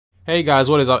Hey guys,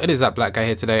 what is up? It is that black guy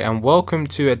here today, and welcome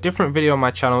to a different video on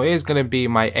my channel. It is going to be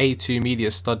my A2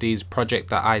 Media Studies project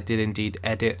that I did indeed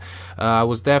edit. I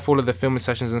was there for all of the filming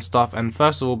sessions and stuff, and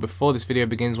first of all, before this video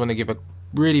begins, I want to give a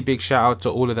really big shout out to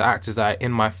all of the actors that are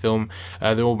in my film.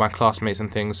 They're all my classmates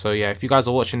and things, so yeah, if you guys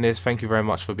are watching this, thank you very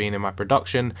much for being in my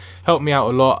production. Helped me out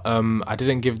a lot. I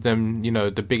didn't give them, you know,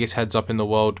 the biggest heads up in the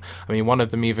world. I mean, one of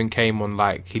them even came on,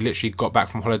 like, he literally got back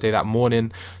from holiday that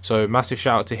morning, so massive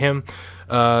shout out to him.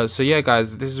 So yeah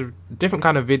guys, this is a different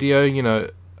kind of video, you know.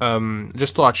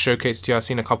 Just thought I'd showcase to you. I've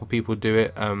seen a couple people do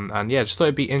it, and yeah, just thought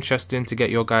it'd be interesting to get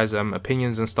your guys'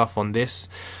 opinions and stuff on this.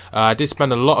 I did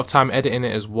spend a lot of time editing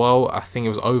it as well. I think it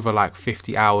was over like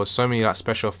 50 hours, so many like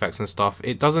special effects and stuff.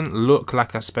 It doesn't look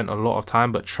like I spent a lot of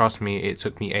time, but trust me, it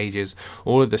took me ages.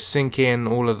 All of the syncing,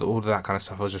 all of that kind of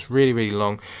stuff was just really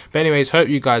long. But anyways, hope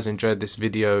you guys enjoyed this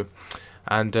video.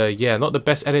 And yeah, not the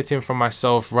best editing from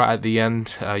myself right at the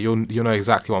end. You'll know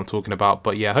exactly what I'm talking about.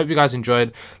 But yeah, I hope you guys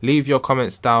enjoyed. Leave your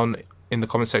comments down in the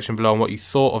comment section below on what you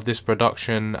thought of this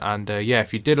production. And yeah,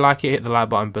 if you did like it, hit the like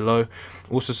button below.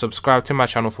 Also subscribe to my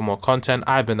channel for more content.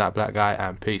 I've been that black guy,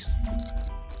 and peace.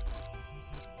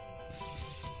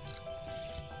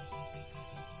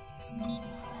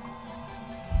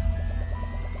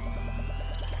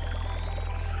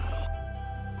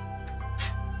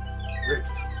 Rick,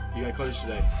 you going to college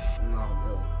today? No, I'm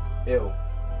ill. Ill?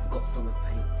 I've got stomach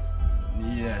pains.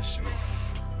 Yeah, sure.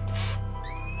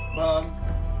 Mum?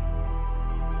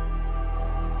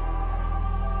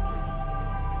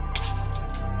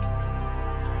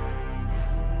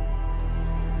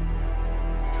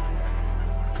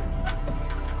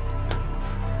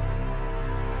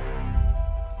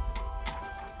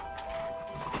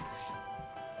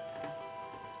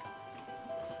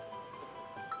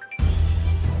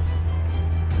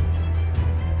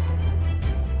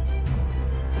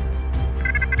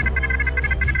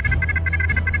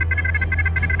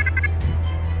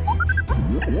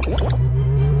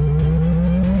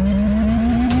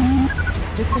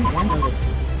 System downloaded.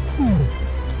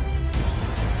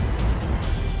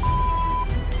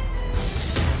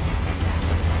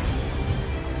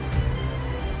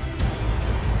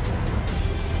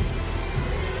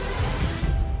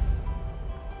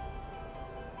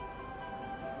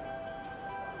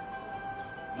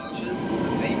 Structures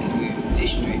may include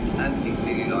district and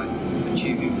Piccadilly lines for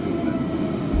tube improvements.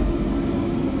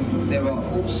 There are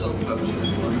also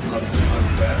structures on other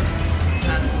underground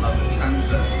and other tram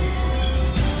services.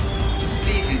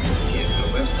 Please visit the TFL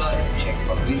website, check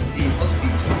publicity, or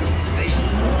speak to the station.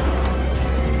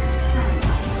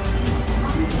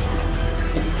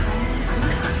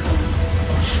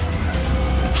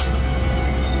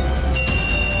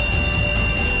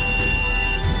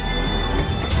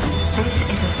 This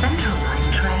is a Central Line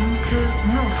train to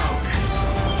Norfolk.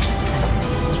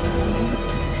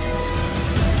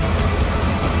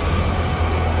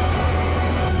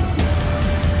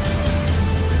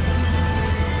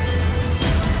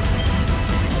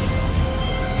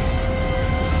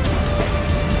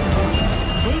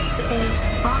 This is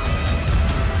Boston.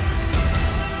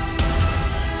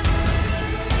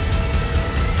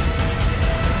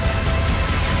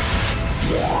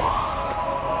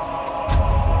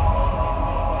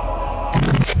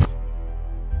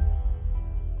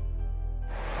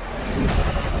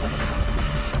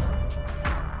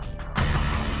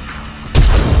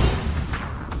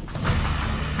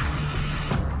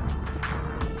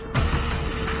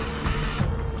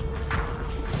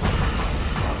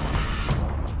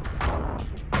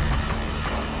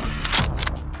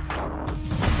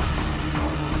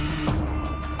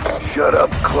 Shut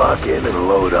up, clock in, and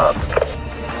load up.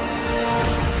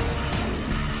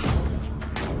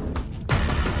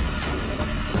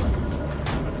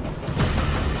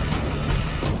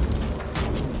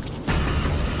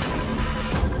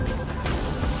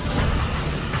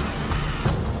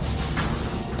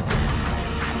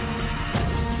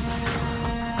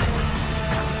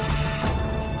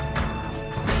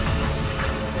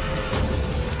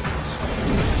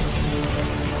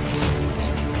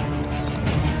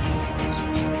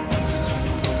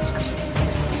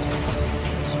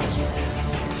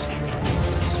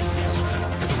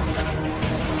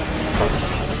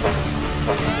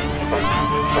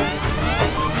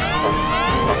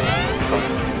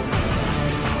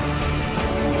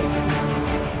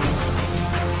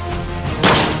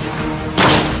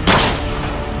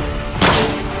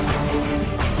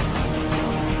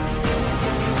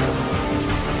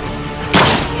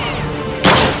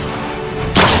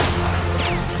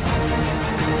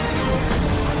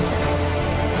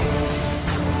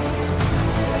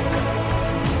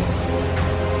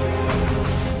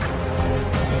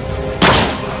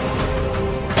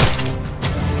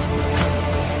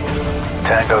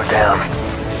 Tango down.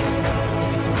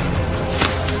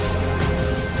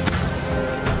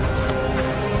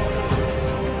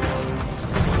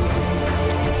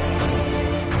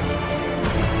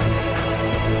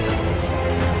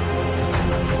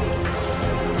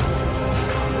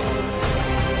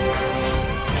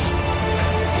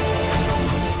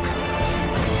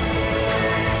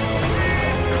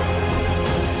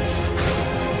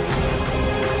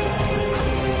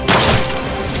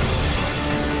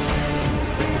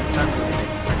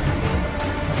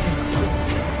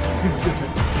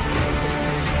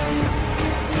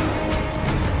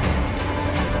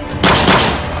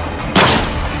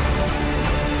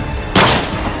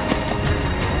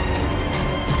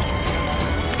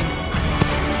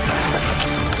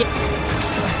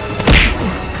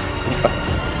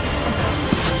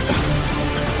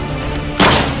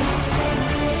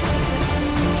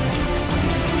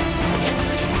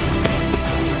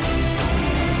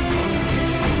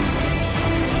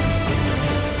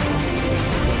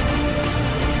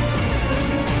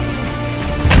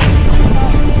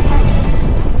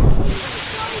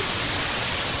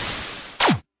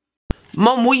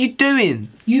 Mum, what are you doing?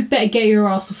 You better get your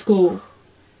ass to school.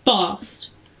 Fast.